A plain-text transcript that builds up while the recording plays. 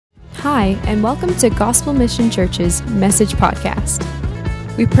Hi, and welcome to Gospel Mission Church's Message Podcast.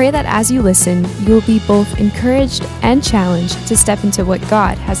 We pray that as you listen, you will be both encouraged and challenged to step into what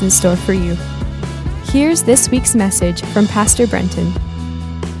God has in store for you. Here's this week's message from Pastor Brenton.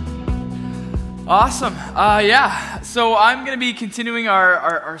 Awesome. So I'm going to be continuing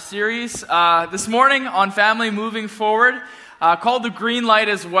our series this morning on family moving forward, called the green light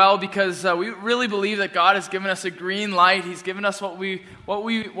as well, because we really believe that God has given us a green light. He's given us what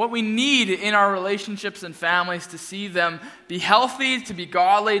we need in our relationships and families to see them be healthy, to be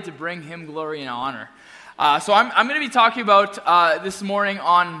godly, to bring Him glory and honor. So I'm going to be talking about this morning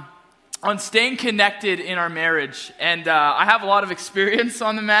on staying connected in our marriage. And I have a lot of experience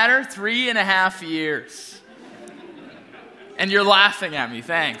on the matter, 3.5 years. And you're laughing at me,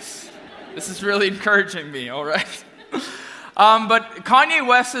 thanks. This is really encouraging me, all right? But Kanye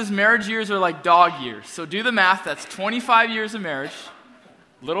West's marriage years are like dog years. So do the math, that's 25 years of marriage,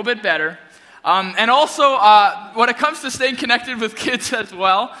 a little bit better. And also, when it comes to staying connected with kids as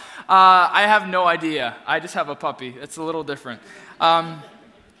well, I have no idea. I just have a puppy. It's a little different.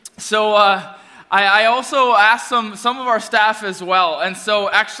 So I also asked some of our staff as well. And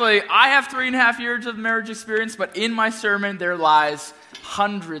so actually, I have 3.5 years of marriage experience, but in my sermon, there lies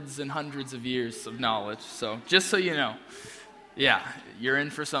hundreds and hundreds of years of knowledge. So just so you know, yeah, you're in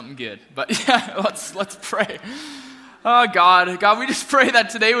for something good. But yeah, let's pray. Oh, God, we just pray that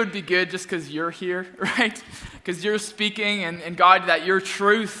today would be good just because you're here, right? Because you're speaking, and God, that your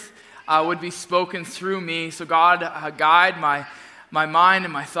truth would be spoken through me. So God, guide my mind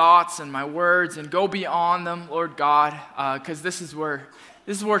and my thoughts and my words, and go beyond them, Lord God, because this is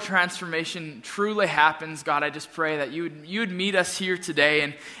where transformation truly happens. God, I just pray that you would meet us here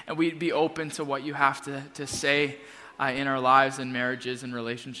today, and we'd be open to what you have to say in our lives and marriages and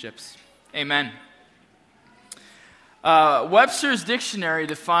relationships. Amen. Webster's dictionary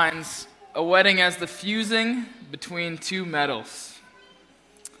defines a wedding as the fusing between two metals.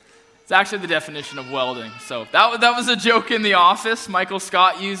 It's actually the definition of welding. So that was a joke in The Office. Michael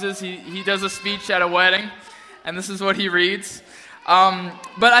Scott uses. He does a speech at a wedding, and this is what he reads.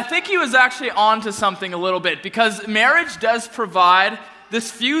 But I think he was actually on to something a little bit, because marriage does provide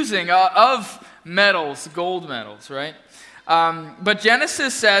this fusing of metals, gold metals, right? But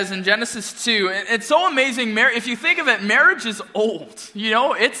Genesis says in Genesis 2, it's so amazing. If you think of it, marriage is old. You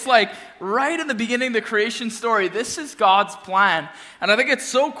know, it's like right in the beginning of the creation story. This is God's plan. And I think it's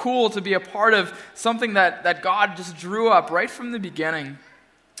so cool to be a part of something that God just drew up right from the beginning.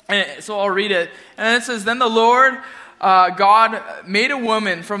 And so I'll read it. And it says, "Then the Lord God made a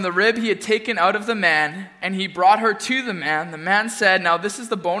woman from the rib he had taken out of the man, and he brought her to the man. The man said, 'Now this is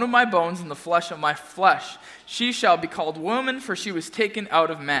the bone of my bones and the flesh of my flesh. She shall be called woman, for she was taken out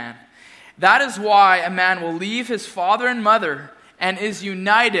of man.' That is why a man will leave his father and mother and is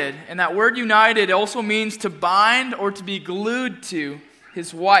united." And that word united also means to bind or to be glued to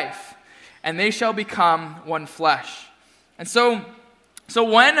his wife. "And they shall become one flesh." And so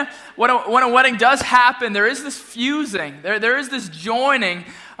when a wedding does happen, there is this fusing, there is this joining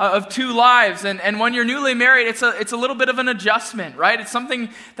of two lives, and when you're newly married, it's a little bit of an adjustment, right? It's something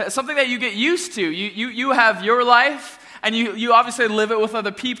that you get used to. You have your life, and you obviously live it with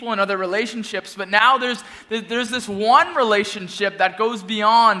other people and other relationships, but now there's this one relationship that goes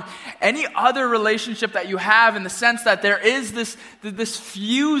beyond any other relationship that you have, in the sense that there is this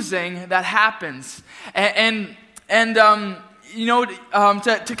fusing that happens, and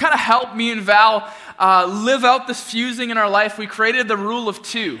to kind of help me and Val live out this fusing in our life, we created the rule of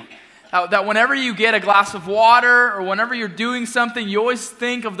two. That whenever you get a glass of water, or whenever you're doing something, you always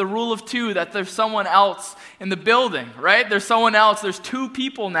think of the rule of two, that there's someone else in the building, right? There's someone else. There's two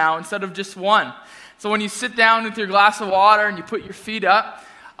people now instead of just one. So when you sit down with your glass of water and you put your feet up,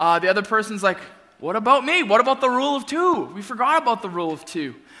 the other person's like, "What about me? What about the rule of two? We forgot about the rule of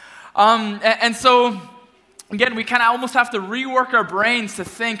two." And so again, we kind of almost have to rework our brains to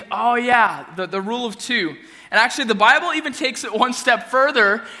think, oh yeah, the rule of two. And actually, the Bible even takes it one step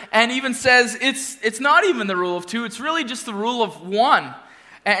further and even says it's not even the rule of two, it's really just the rule of one.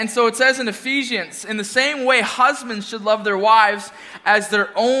 And so it says in Ephesians, "In the same way, husbands should love their wives as their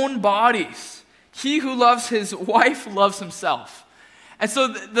own bodies. He who loves his wife loves himself." And so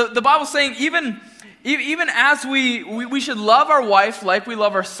the Bible's saying even as we should love our wife like we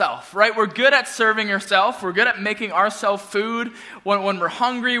love ourselves, right? We're good at serving ourselves. We're good at making ourselves food when we're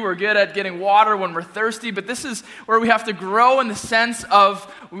hungry. We're good at getting water when we're thirsty. But this is where we have to grow, in the sense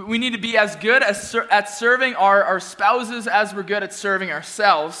of we need to be as good at serving our spouses as we're good at serving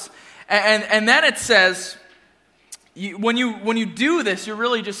ourselves. And then it says, when you do this, you're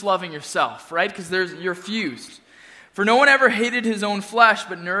really just loving yourself, right? Because you're fused. For no one ever hated his own flesh,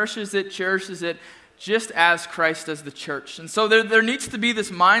 but nourishes it, cherishes it, just as Christ does the church. And so there needs to be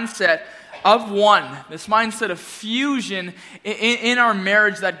this mindset of one, this mindset of fusion in our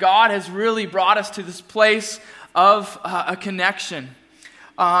marriage, that God has really brought us to this place of a connection.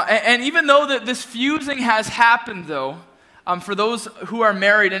 And even though that this fusing has happened, though, for those who are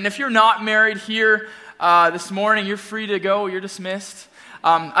married, and if you're not married here this morning, you're free to go, you're dismissed.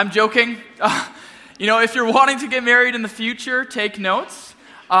 I'm joking. If you're wanting to get married in the future, take notes.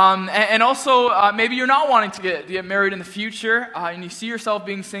 And also, maybe you're not wanting to get married in the future, and you see yourself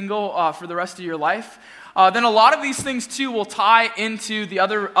being single for the rest of your life, then a lot of these things too will tie into the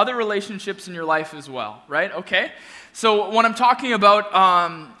other relationships in your life as well, right? Okay? So when I'm talking about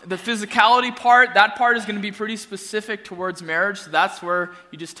the physicality part, that part is going to be pretty specific towards marriage, so that's where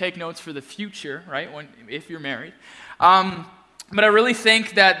you just take notes for the future, right, if you're married. But I really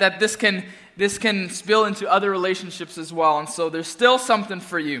think that this can spill into other relationships as well, and so there's still something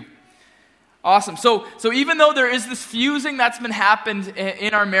for you. Awesome. So even though there is this fusing that's been happened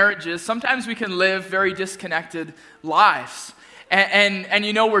in our marriages, sometimes we can live very disconnected lives. And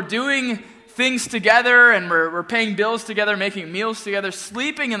we're doing things together, and we're paying bills together, making meals together,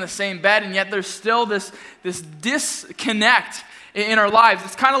 sleeping in the same bed, and yet there's still this disconnect in our lives.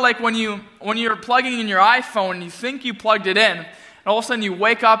 It's kind of like when you're plugging in your iPhone and you think you plugged it in, and all of a sudden you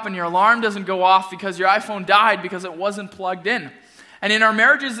wake up and your alarm doesn't go off because your iPhone died because it wasn't plugged in. And in our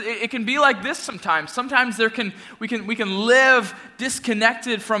marriages, it can be like this sometimes. Sometimes we can live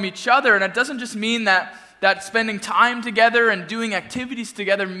disconnected from each other, and it doesn't just mean that spending time together and doing activities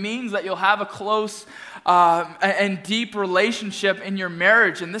together means that you'll have a close and deep relationship in your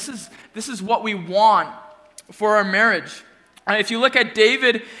marriage. And this is what we want for our marriage. If you look at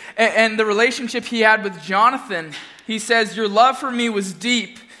David and the relationship he had with Jonathan, he says, "Your love for me was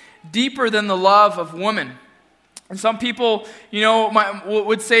deep, deeper than the love of woman." And some people,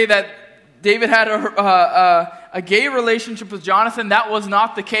 would say that David had a gay relationship with Jonathan. That was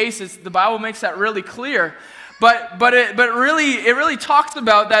not the case. The Bible makes that really clear. But it really talks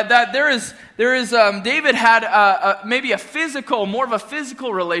about that there is David had maybe more of a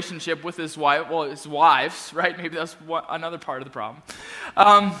physical relationship with his wife. Well, his wives, right? Maybe that's another part of the problem.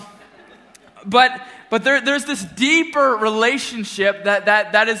 But there's this deeper relationship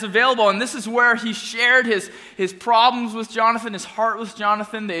that is available, and this is where he shared his problems with Jonathan, his heart with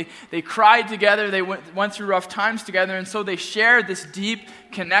Jonathan. They cried together, they went through rough times together, and so they shared this deep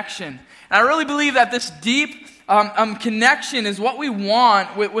connection. And I really believe that this deep connection is what we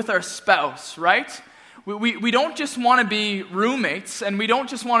want with our spouse, right? We don't just want to be roommates, and we don't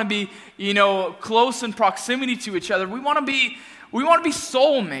just want to be close in proximity to each other. We want to be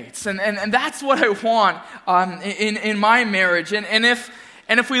soulmates, and that's what I want in my marriage. And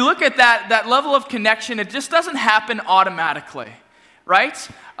if we look at that level of connection, it just doesn't happen automatically, right?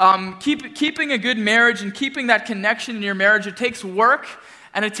 Keeping a good marriage and keeping that connection in your marriage, it takes work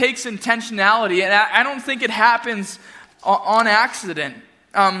and it takes intentionality, and I don't think it happens on accident.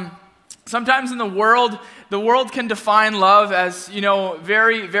 Sometimes in the world can define love as,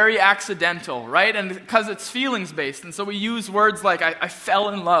 very, very accidental, right? And because it's feelings-based. And so we use words like, I fell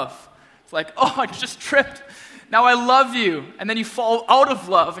in love. It's like, oh, I just tripped. Now I love you. And then you fall out of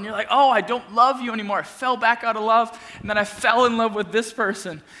love. And you're like, oh, I don't love you anymore. I fell back out of love. And then I fell in love with this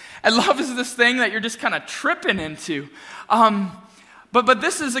person. And love is this thing that you're just kind of tripping into. But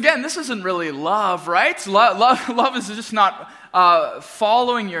this isn't really love, right? Love is just not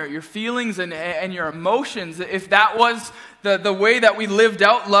following your feelings and your emotions. If that was the way that we lived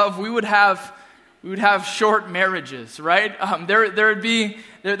out love, we would have short marriages, right? There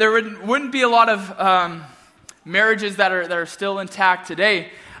wouldn't be a lot of marriages that are still intact today.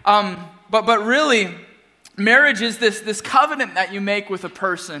 But really, marriage is this covenant that you make with a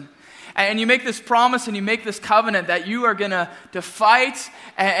person. And you make this promise and you make this covenant that you are going to fight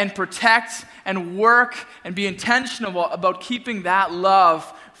and protect and work and be intentional about keeping that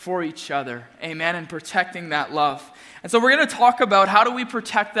love for each other. Amen. And protecting that love. And so we're going to talk about how do we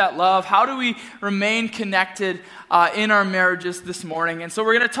protect that love? How do we remain connected in our marriages this morning? And so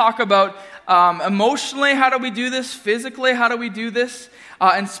we're going to talk about emotionally, how do we do this? Physically, how do we do this?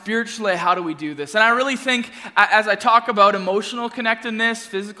 And spiritually, how do we do this? And I really think as I talk about emotional connectedness,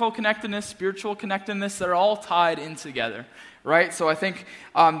 physical connectedness, spiritual connectedness, they're all tied in together, right? So I think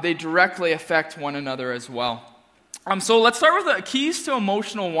they directly affect one another as well. So let's start with the keys to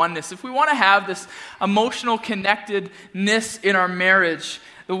emotional oneness. If we want to have this emotional connectedness in our marriage,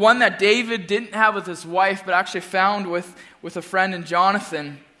 the one that David didn't have with his wife, but actually found with a friend in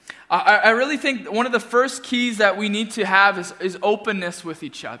Jonathan, I really think one of the first keys that we need to have is openness with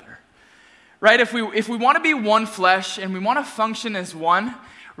each other, right? If we want to be one flesh and we want to function as one,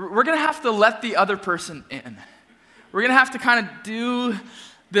 we're going to have to let the other person in. We're going to have to kind of do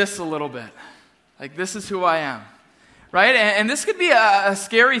this a little bit. Like, this is who I am, right? And this could be a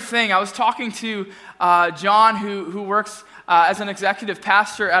scary thing. I was talking to John, who works as an executive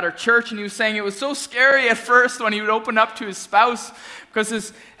pastor at our church, and he was saying it was so scary at first when he would open up to his spouse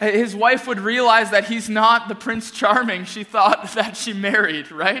because his wife would realize that he's not the Prince Charming she thought that she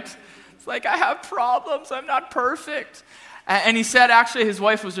married, right? It's like, I have problems, I'm not perfect. And he said actually his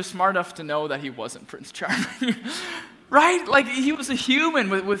wife was just smart enough to know that he wasn't Prince Charming. Right? Like, he was a human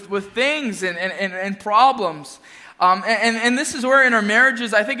with things and problems. And this is where in our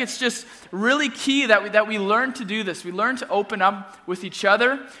marriages, I think it's just really key that we learn to do this. We learn to open up with each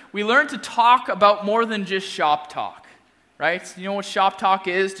other. We learn to talk about more than just shop talk, right? You know what shop talk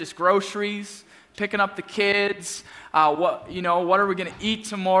is? Just groceries, picking up the kids, what are we going to eat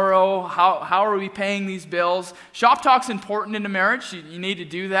tomorrow? How are we paying these bills? Shop talk's important in a marriage. You need to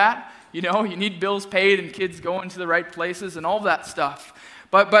do that. You need bills paid and kids going to the right places and all of that stuff.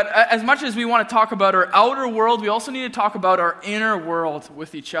 But as much as we want to talk about our outer world, we also need to talk about our inner world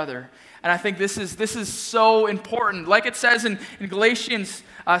with each other. And I think this is so important. Like it says in Galatians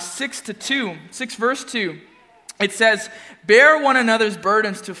 6 verse 2, it says, "Bear one another's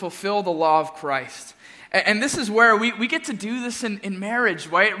burdens to fulfill the law of Christ." And this is where we get to do this in marriage,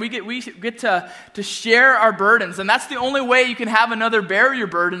 right? We get to share our burdens. And that's the only way you can have another bear your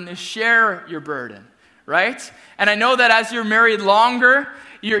burden is share your burden, right? And I know that as you're married longer,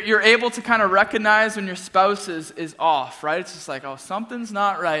 you're able to kind of recognize when your spouse is off, right? It's just like, oh, something's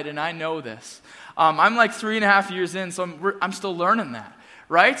not right, and I know this. I'm like 3.5 years in, so I'm still learning that.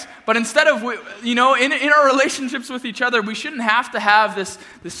 Right? But instead of, in our relationships with each other, we shouldn't have to have this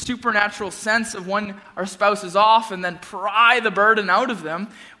supernatural sense of when our spouse is off and then pry the burden out of them.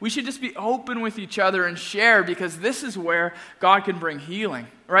 We should just be open with each other and share, because this is where God can bring healing.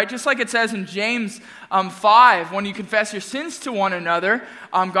 Right? Just like it says in James 5, when you confess your sins to one another,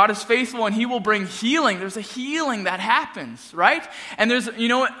 God is faithful and he will bring healing. There's a healing that happens, right? And there's,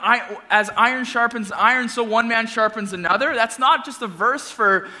 as iron sharpens iron, so one man sharpens another. That's not just a verse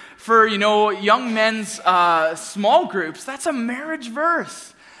for young men's small groups. That's a marriage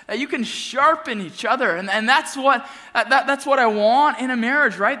verse. That you can sharpen each other. And that's what I want in a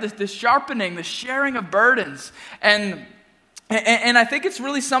marriage, right? The sharpening, the sharing of burdens. And I think it's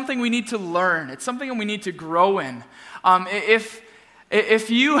really something we need to learn. It's something that we need to grow in. If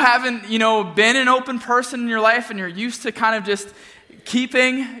you haven't, been an open person in your life and you're used to kind of just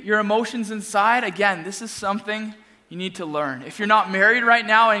keeping your emotions inside, again, this is something you need to learn. If you're not married right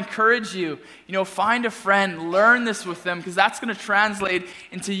now, I encourage you, find a friend, learn this with them, because that's going to translate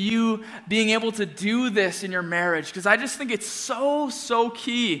into you being able to do this in your marriage. Because I just think it's so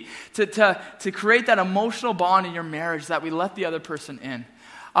key to create that emotional bond in your marriage that we let the other person in.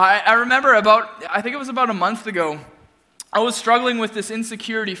 I remember I think it was about a month ago, I was struggling with this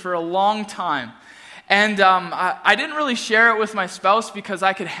insecurity for a long time. And I didn't really share it with my spouse because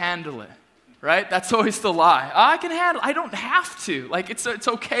I could handle it. Right? That's always the lie. I can handle. I don't have to. Like, it's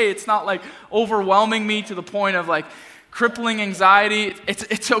okay. It's not like overwhelming me to the point of like crippling anxiety.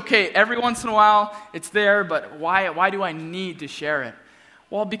 It's okay. Every once in a while, it's there. But why do I need to share it?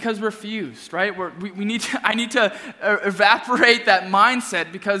 Well, because we're fused, right? I need to evaporate that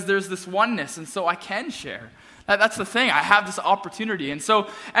mindset because there's this oneness, and so I can share. That's the thing. I have this opportunity. And so,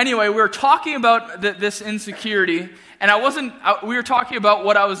 anyway, we were talking about this insecurity, and we were talking about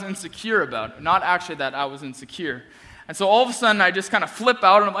what I was insecure about, not actually that I was insecure. And so all of a sudden, I just kind of flip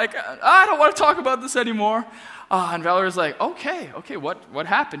out, and I'm like, I don't want to talk about this anymore. And Valerie's like, okay, what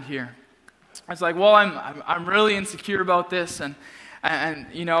happened here? I was like, well, I'm really insecure about this, and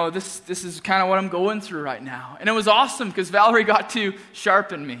this is kind of what I'm going through right now. And it was awesome because Valerie got to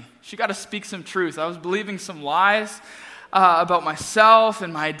sharpen me. She got to speak some truth. I was believing some lies about myself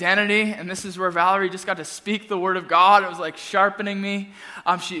and my identity, and this is where Valerie just got to speak the word of God. It was like sharpening me.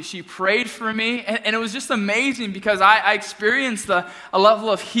 She prayed for me, and it was just amazing because I experienced a level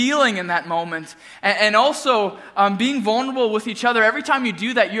of healing in that moment, and also being vulnerable with each other. Every time you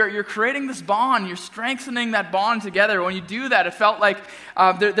do that, you're creating this bond. You're strengthening that bond together. When you do that, it felt like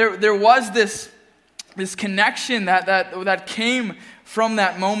there was this connection that came from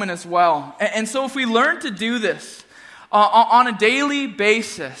that moment as well. And so if we learn to do this on a daily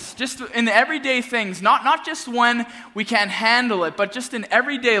basis, just in the everyday things, not just when we can't handle it, but just in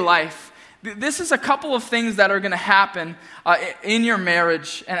everyday life, this is a couple of things that are going to happen in your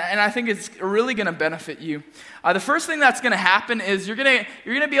marriage, and I think it's really going to benefit you. The first thing that's going to happen is you're going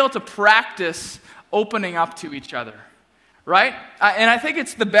to be able to practice opening up to each other, right? And I think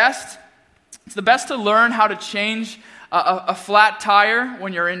it's the best It's the best to learn how to change a flat tire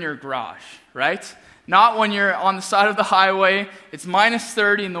when you're in your garage, right? Not when you're on the side of the highway, it's minus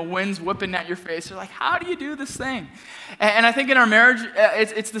 30 and the wind's whipping at your face. You're like, how do you do this thing? And I think in our marriage,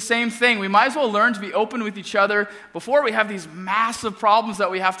 it's the same thing. We might as well learn to be open with each other before we have these massive problems that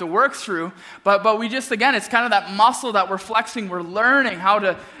we have to work through. But we just, again, it's kind of that muscle that we're flexing. We're learning how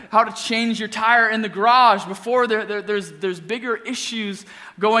to change your tire in the garage before there's bigger issues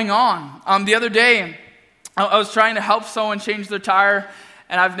going on. The other day, I was trying to help someone change their tire,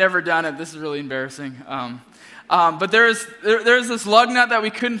 and I've never done it. This is really embarrassing. But there's this lug nut that we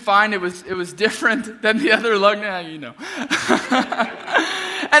couldn't find. It was different than the other lug nut, you know.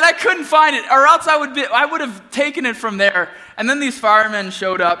 And I couldn't find it, or else I would have taken it from there. And then these firemen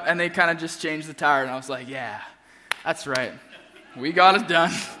showed up, and they kind of just changed the tire, and I was like, yeah, that's right. We got it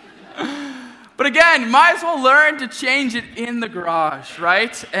done. But again, you might as well learn to change it in the garage,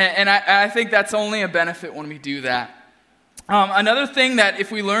 right? And I think that's only a benefit when we do that. Another thing that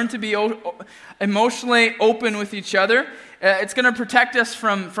if we learn to be emotionally open with each other, it's going to protect us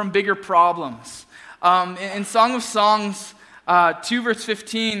from bigger problems. In Song of Songs 2 verse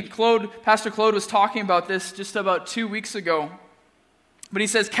 15, Pastor Claude was talking about this just about 2 weeks ago. But he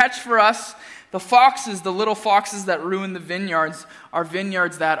says, catch for us the foxes, the little foxes that ruin the vineyards, are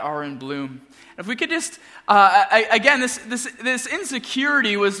vineyards that are in bloom. If we could just, again, this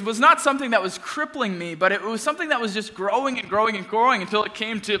insecurity was not something that was crippling me, but it was something that was just growing and growing and growing until it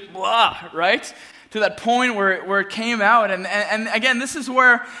came to blah, right? To that point where it came out. And again, this is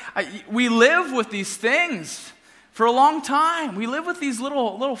where we live with these things for a long time. We live with these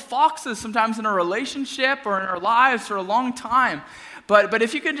little foxes sometimes in our relationship or in our lives for a long time. But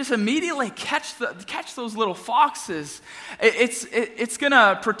if you can just immediately catch those little foxes, it's going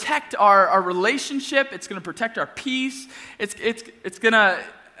to protect our relationship. It's going to protect our peace. It's going to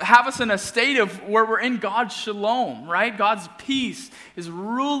have us in a state of where we're in God's shalom, right? God's peace is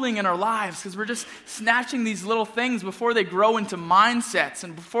ruling in our lives because we're just snatching these little things before they grow into mindsets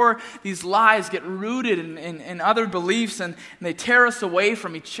and before these lies get rooted in other beliefs and they tear us away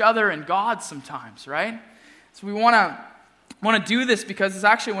from each other and God sometimes, right? So we want to do this because it's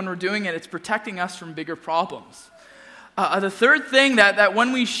actually, when we're doing it, it's protecting us from bigger problems. The third thing that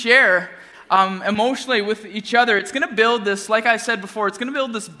when we share emotionally with each other, it's going to build this, like I said before, it's going to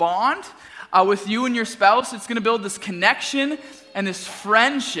build this bond with you and your spouse. It's going to build this connection and this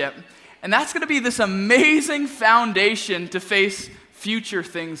friendship. And that's going to be this amazing foundation to face future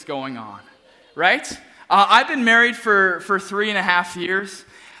things going on, right? I've been married for 3.5 years.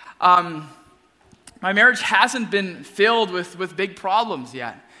 My marriage hasn't been filled with big problems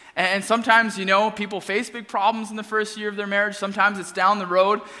yet. And sometimes, people face big problems in the first year of their marriage. Sometimes it's down the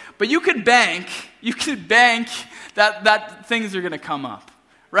road. But you could bank that things are going to come up,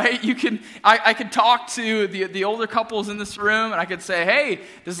 right? I could talk to the older couples in this room, and I could say, hey,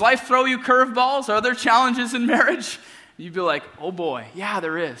 does life throw you curveballs? Are there challenges in marriage? You'd be like, oh boy, yeah,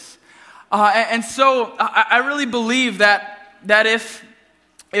 there is. And so I really believe that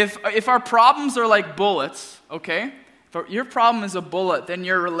if our problems are like bullets, okay? If your problem is a bullet, then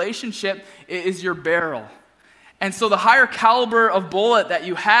your relationship is your barrel. And so the higher caliber of bullet that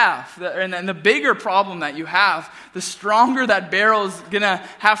you have, and the bigger problem that you have, the stronger that barrel is going to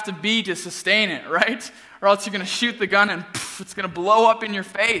have to be to sustain it, right? Or else you're going to shoot the gun and it's going to blow up in your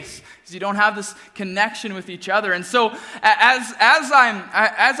face because you don't have this connection with each other. And so as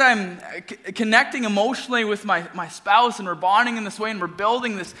I'm connecting emotionally with my spouse and we're bonding in this way and we're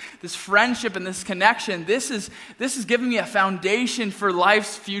building this friendship and this connection, this is giving me a foundation for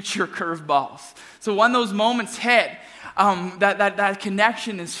life's future curveballs. So when those moments hit, that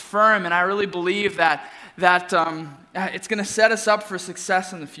connection is firm, and I really believe that it's going to set us up for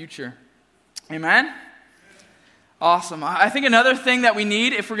success in the future. Amen? Awesome. I think another thing that we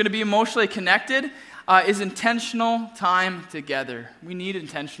need if we're going to be emotionally connected is intentional time together. We need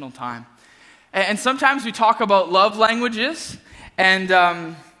intentional time. And sometimes we talk about love languages, and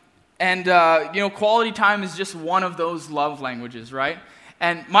quality time is just one of those love languages, right?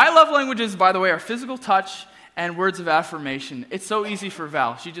 And my love languages, by the way, are physical touch and words of affirmation. It's so easy for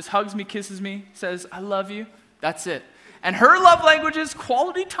Val. She just hugs me, kisses me, says, I love you. That's it. And her love language is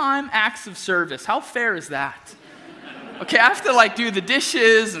quality time, acts of service. How fair is that? Okay, I have to do the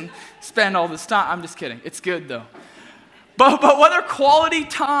dishes and spend all this time. I'm just kidding. It's good though. But whether quality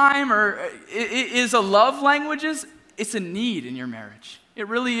time or is a love languages, it's a need in your marriage. It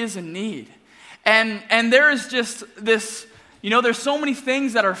really is a need. And there is just this There's so many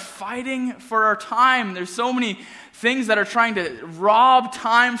things that are fighting for our time. There's so many things that are trying to rob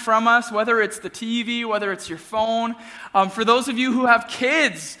time from us, whether it's the TV, whether it's your phone. For those of you who have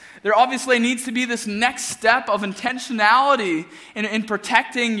kids, there obviously needs to be this next step of intentionality in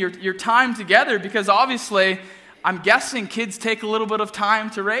protecting your time together, because obviously, I'm guessing kids take a little bit of time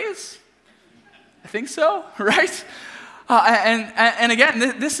to raise. I think so, right? And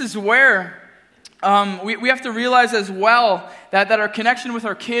again, this is where we have to realize as well that our connection with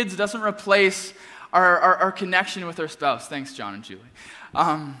our kids doesn't replace our connection with our spouse. Thanks, John and Julie.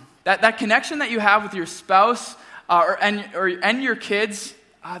 That connection that you have with your spouse and your kids,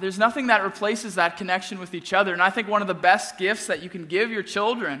 there's nothing that replaces that connection with each other. And I think one of the best gifts that you can give your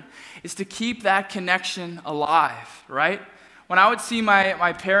children is to keep that connection alive, right? When I would see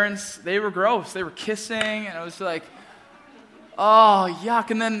my parents, they were gross. They were kissing, and I was like, oh,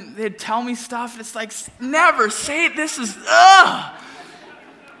 yuck. And then they'd tell me stuff, and it's like, never say it. This is, ugh.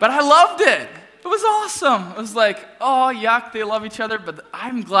 But I loved it. It was awesome. It was like, oh, yuck, they love each other, but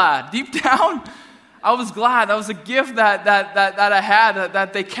I'm glad. Deep down, I was glad. That was a gift that I had,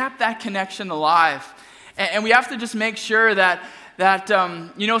 that they kept that connection alive. And we have to just make sure that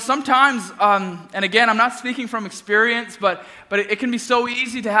sometimes, and again, I'm not speaking from experience, but it can be so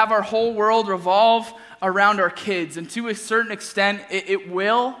easy to have our whole world revolve around our kids. And to a certain extent, it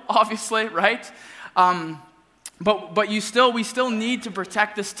will, obviously, right? But we still need to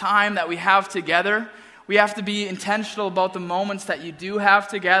protect this time that we have together. We have to be intentional about the moments that you do have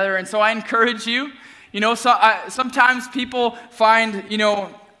together. And so I encourage you, sometimes people find,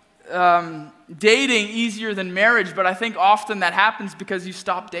 dating easier than marriage, but I think often that happens because you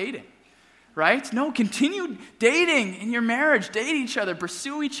stop dating, right? No, continue dating in your marriage. Date each other,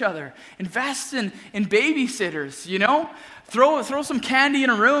 pursue each other, invest in babysitters, Throw some candy in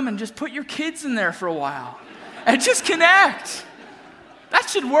a room and just put your kids in there for a while and just connect. That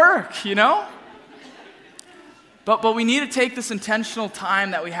should work, But we need to take this intentional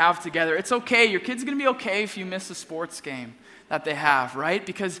time that we have together. It's okay. Your kid's going to be okay if you miss a sports game that they have, right?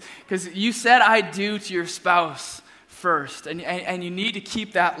 Because you said I do to your spouse first. And you need to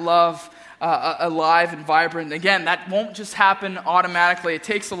keep that love alive and vibrant. Again, that won't just happen automatically. It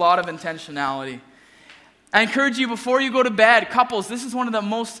takes a lot of intentionality. I encourage you, before you go to bed, couples, this is one of the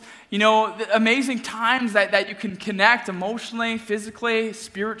most, amazing times that you can connect emotionally, physically,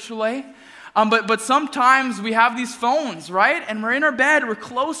 spiritually. But sometimes we have these phones, right? And we're in our bed, we're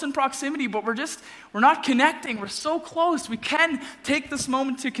close in proximity, but we're not connecting. We're so close. We can take this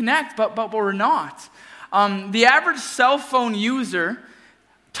moment to connect, but we're not. The average cell phone user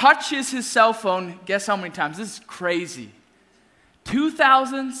touches his cell phone, guess how many times? This is crazy.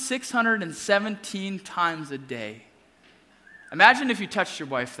 2,617 times a day. Imagine if you touched your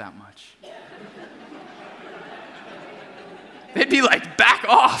wife that much. They'd be like, back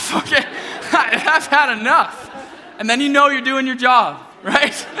off, okay? I've had enough. And then you're doing your job,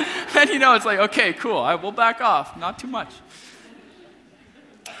 right? Then it's like, okay, cool, we'll back off. Not too much.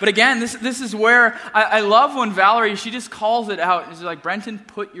 But again, this is where I love when Valerie, she just calls it out. And she's like, Brenton,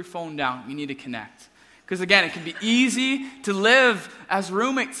 put your phone down. You need to connect. Because again, it can be easy to live as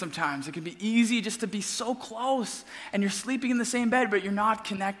roommates sometimes. It can be easy just to be so close. And you're sleeping in the same bed, but you're not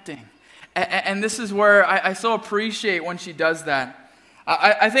connecting. And this is where I so appreciate when she does that.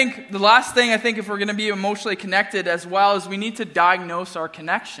 I think the last thing, if we're going to be emotionally connected as well, is we need to diagnose our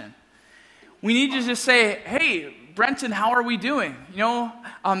connection. We need to just say, hey, Brenton, how are we doing?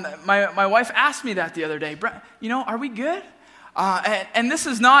 My wife asked me that the other day. Are we good? And this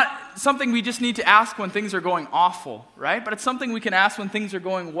is not something we just need to ask when things are going awful, right? But it's something we can ask when things are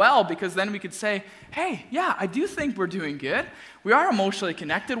going well, because then we could say, hey, yeah, I do think we're doing good. We are emotionally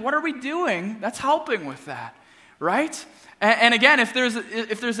connected. What are we doing that's helping with that, right? And again, if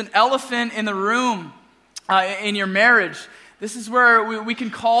there's an elephant in the room in your marriage, this is where we can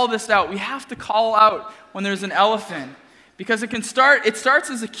call this out. We have to call out when there's an elephant. Because it starts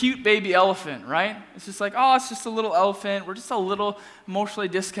as a cute baby elephant, right? It's just like, oh, it's just a little elephant. We're just a little emotionally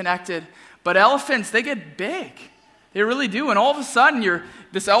disconnected. But elephants, they get big. They really do. And all of a sudden,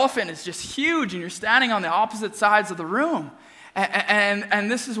 this elephant is just huge, and you're standing on the opposite sides of the room.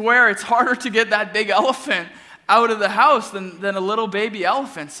 And this is where it's harder to get that big elephant out of the house than a little baby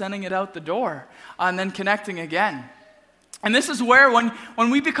elephant, sending it out the door and then connecting again. And this is where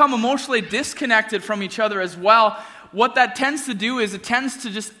when we become emotionally disconnected from each other as well, what that tends to do is it tends to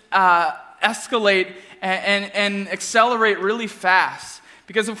just escalate and accelerate really fast.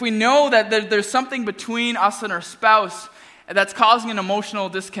 Because if we know that there's something between us and our spouse that's causing an emotional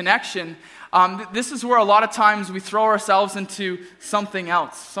disconnection, this is where a lot of times we throw ourselves into something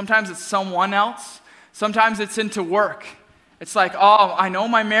else. Sometimes it's someone else. Sometimes it's into work. It's like, oh, I know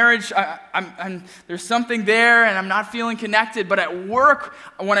my marriage, there's something there and I'm not feeling connected. But at work,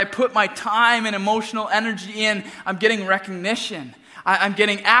 when I put my time and emotional energy in, I'm getting recognition. I'm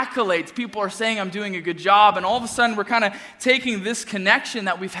getting accolades. People are saying I'm doing a good job. And all of a sudden, we're kind of taking this connection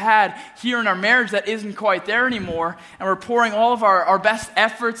that we've had here in our marriage that isn't quite there anymore. And we're pouring all of our best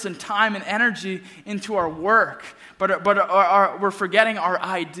efforts and time and energy into our work. But we're forgetting our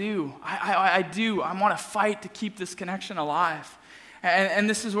I do. I want to fight to keep this connection alive. And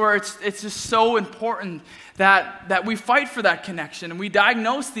this is where it's just so important that we fight for that connection. And we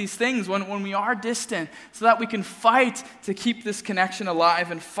diagnose these things when we are distant so that we can fight to keep this connection alive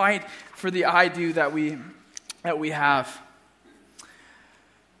and fight for the I do that we have.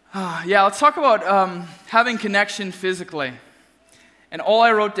 Let's talk about having connection physically. And all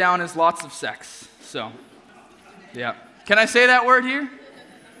I wrote down is lots of sex. So, yeah. Can I say that word here?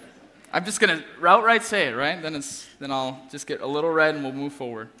 I'm just going to outright say it, right? Then I'll just get a little red and we'll move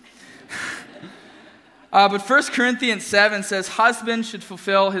forward. But 1 Corinthians 7 says, husband should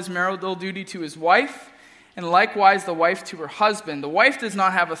fulfill his marital duty to his wife, and likewise the wife to her husband. The wife does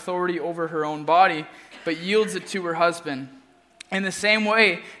not have authority over her own body, but yields it to her husband. In the same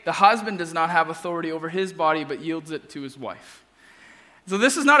way, the husband does not have authority over his body, but yields it to his wife. So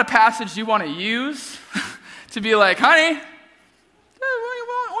this is not a passage you want to use to be like, honey,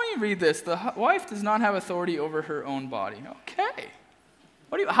 why don't you read this? The wife does not have authority over her own body. Okay.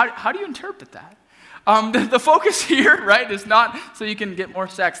 How do you interpret that? The focus here, right, is not so you can get more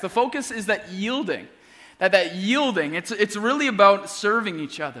sex. The focus is that yielding. That yielding, it's really about serving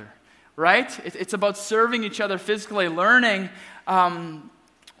each other, right? It's about serving each other physically, learning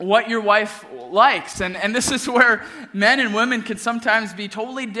what your wife likes. And this is where men and women can sometimes be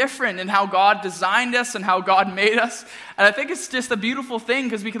totally different in how God designed us and how God made us. And I think it's just a beautiful thing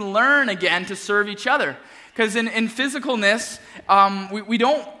because we can learn again to serve each other. Because in physicalness, we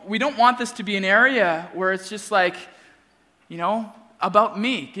don't want this to be an area where it's just like, about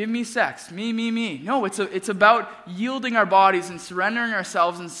me, give me sex, me. No, it's about yielding our bodies and surrendering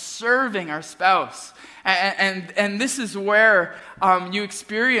ourselves and serving our spouse. And this is where you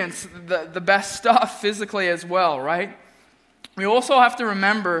experience the best stuff physically as well, right? We also have to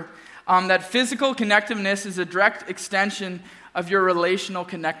remember that physical connectiveness is a direct extension of your relational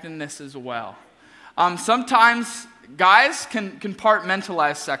connectedness as well. Sometimes guys can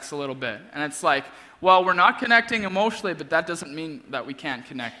compartmentalize sex a little bit, and it's like, well, we're not connecting emotionally, but that doesn't mean that we can't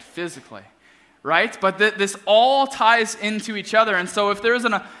connect physically, right? But this all ties into each other. And so if there's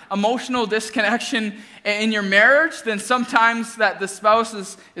an emotional disconnection in your marriage, then sometimes that the spouse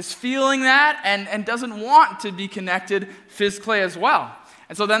is feeling that and doesn't want to be connected physically as well.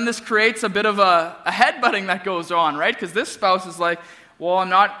 And so then this creates a bit of a headbutting that goes on, right? Because this spouse is like, well,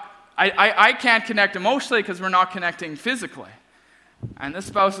 I can't connect emotionally because we're not connecting physically. And this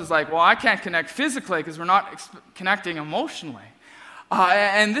spouse is like, well, I can't connect physically because we're not connecting emotionally.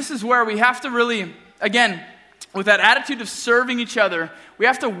 And this is where we have to really, again, with that attitude of serving each other, we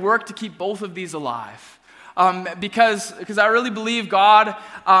have to work to keep both of these alive. Because I really believe God,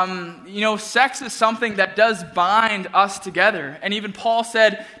 sex is something that does bind us together. And even Paul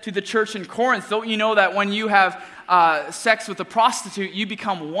said to the church in Corinth, don't you know that when you have sex with a prostitute, you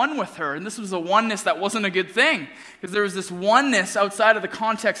become one with her? And this was a oneness that wasn't a good thing, because there was this oneness outside of the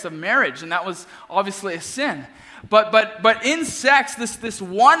context of marriage, and that was obviously a sin. But in sex, this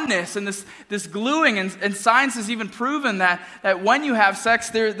oneness and this gluing, and science has even proven that when you have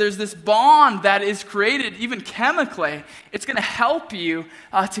sex, there's this bond that is created, even chemically. It's going to help you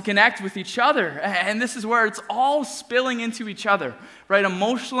to connect with each other. And this is where it's all spilling into each other, right?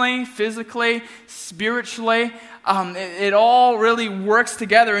 Emotionally, physically, spiritually. It all really works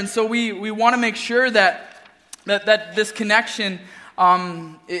together. And so we want to make sure that this connection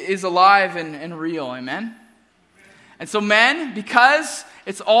is alive and real. Amen? And so men, because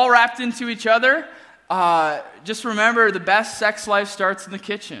it's all wrapped into each other, just remember the best sex life starts in the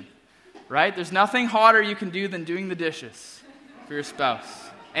kitchen, right? There's nothing hotter you can do than doing the dishes for your spouse.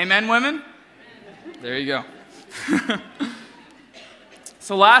 Amen, women? There you go.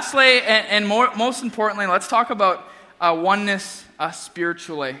 So lastly, and most importantly, let's talk about oneness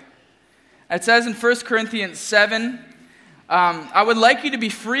spiritually. It says in 1 Corinthians 7, I would like you to be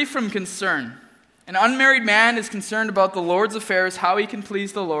free from concern. An unmarried man is concerned about the Lord's affairs, how he can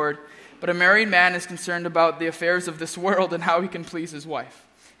please the Lord, but a married man is concerned about the affairs of this world and how he can please his wife.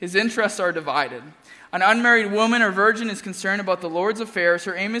 His interests are divided. An unmarried woman or virgin is concerned about the Lord's affairs.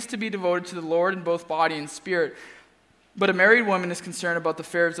 Her aim is to be devoted to the Lord in both body and spirit. But a married woman is concerned about the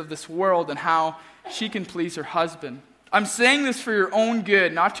affairs of this world and how she can please her husband. I'm saying this for your own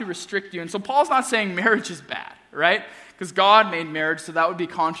good, not to restrict you. And so Paul's not saying marriage is bad, right? because God made marriage, so that would be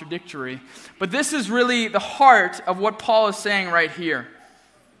contradictory. But this is really the heart of what Paul is saying right here.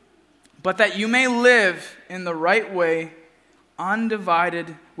 But that you may live in the right way,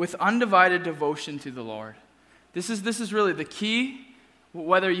 with undivided devotion to the Lord. This is really the key.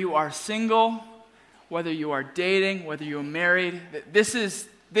 Whether you are single, whether you are dating, whether you are married, this is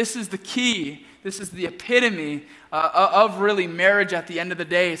the key. This is the epitome of really marriage at the end of the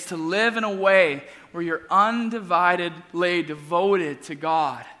day. It's to live in a way where you're undividedly devoted to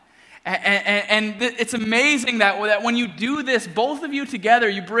God. And it's amazing that when you do this, both of you together,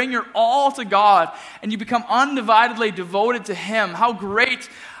 you bring your all to God and you become undividedly devoted to Him. How great,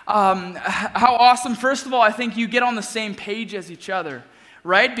 how awesome. First of all, I think you get on the same page as each other,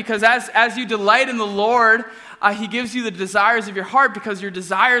 right? Because as you delight in the Lord, He gives you the desires of your heart, because your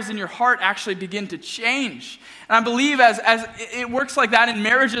desires in your heart actually begin to change. And I believe as it works like that in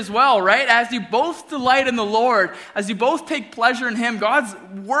marriage as well, right? As you both delight in the Lord, as you both take pleasure in Him, God's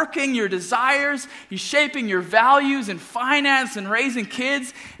working your desires, He's shaping your values in finance and raising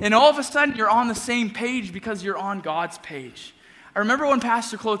kids, and all of a sudden you're on the same page because you're on God's page. I remember when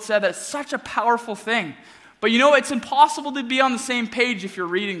Pastor Claude said that, it's such a powerful thing. But it's impossible to be on the same page if you're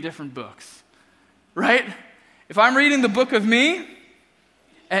reading different books, right? If I'm reading the book of me,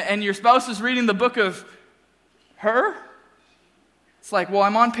 and your spouse is reading the book of her, it's like, well,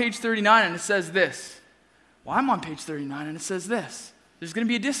 I'm on page 39 and it says this. Well, I'm on page 39 and it says this. There's going to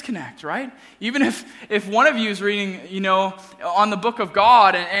be a disconnect, right? Even if one of you is reading, on the book of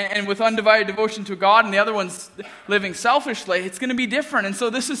God and with undivided devotion to God, and the other one's living selfishly, it's going to be different. And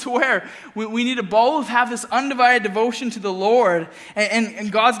so this is where we need to both have this undivided devotion to the Lord,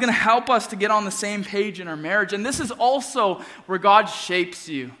 and God's going to help us to get on the same page in our marriage. And this is also where God shapes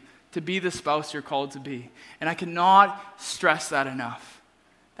you to be the spouse you're called to be. And I cannot stress that enough.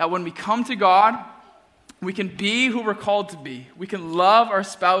 That when we come to God, we can be who we're called to be. We can love our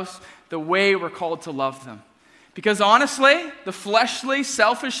spouse the way we're called to love them. Because honestly, the fleshly,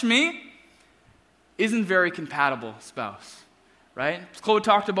 selfish me isn't very compatible spouse, right? Chloe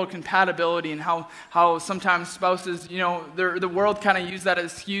talked about compatibility and how sometimes spouses, the world kind of use that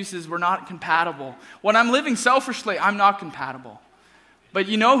as excuses. We're not compatible. When I'm living selfishly, I'm not compatible. But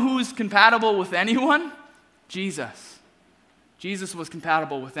you know who's compatible with anyone? Jesus. Jesus was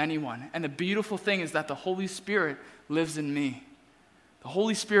compatible with anyone. And the beautiful thing is that the Holy Spirit lives in me. The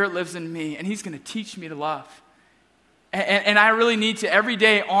Holy Spirit lives in me, and He's going to teach me to love. And I really need to every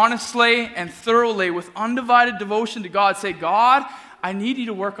day, honestly and thoroughly, with undivided devotion to God, say, God, I need you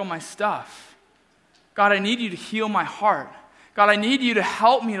to work on my stuff. God, I need you to heal my heart. God, I need you to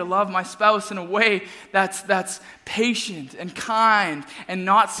help me to love my spouse in a way that's patient and kind and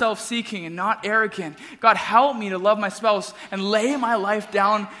not self-seeking and not arrogant. God, help me to love my spouse and lay my life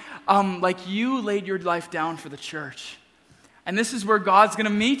down like you laid your life down for the church. And this is where God's going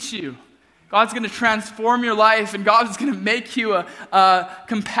to meet you. God's going to transform your life, and God's going to make you a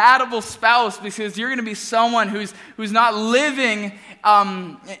compatible spouse, because you're going to be someone who's not living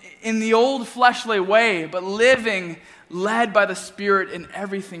in the old fleshly way, but living led by the Spirit in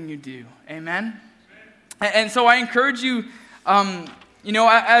everything you do. Amen? And so I encourage you,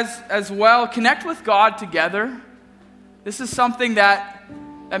 as well, connect with God together. This is something that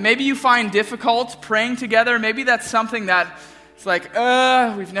maybe you find difficult, praying together. Maybe that's something that it's like,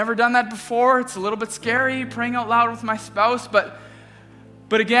 we've never done that before. It's a little bit scary, praying out loud with my spouse. But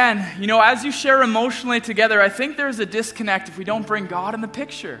again, as you share emotionally together, I think there's a disconnect if we don't bring God in the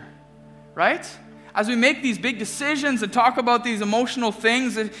picture, right? As we make these big decisions and talk about these emotional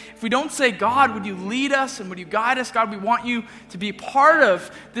things, if we don't say, God, would you lead us and would you guide us? God, we want you to be part of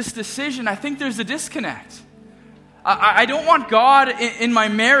this decision. I think there's a disconnect. I don't want God in my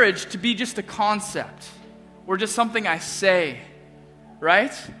marriage to be just a concept or just something I say,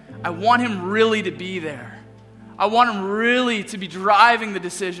 right? I want Him really to be there. I want Him really to be driving the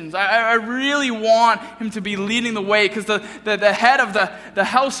decisions. I really want Him to be leading the way, because the head of the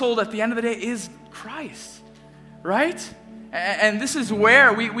household at the end of the day is Christ, right? And this is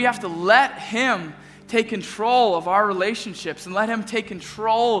where we have to let Him take control of our relationships and let Him take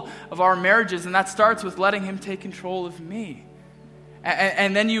control of our marriages. And that starts with letting Him take control of me.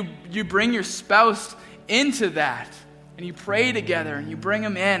 And then you bring your spouse into that. And you pray together and you bring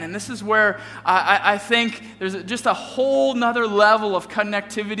them in. And this is where I think there's just a whole nother level of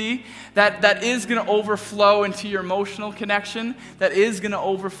connectivity that is going to overflow into your emotional connection, that is going to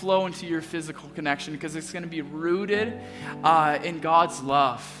overflow into your physical connection, because it's going to be rooted in God's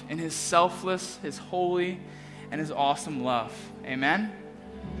love, in His selfless, His holy, and His awesome love. Amen?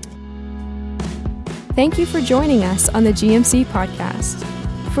 Thank you for joining us on the GMC podcast.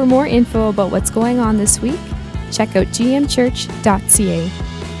 For more info about what's going on this week, check out gmchurch.ca.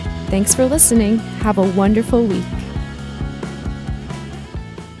 Thanks for listening. Have a wonderful week.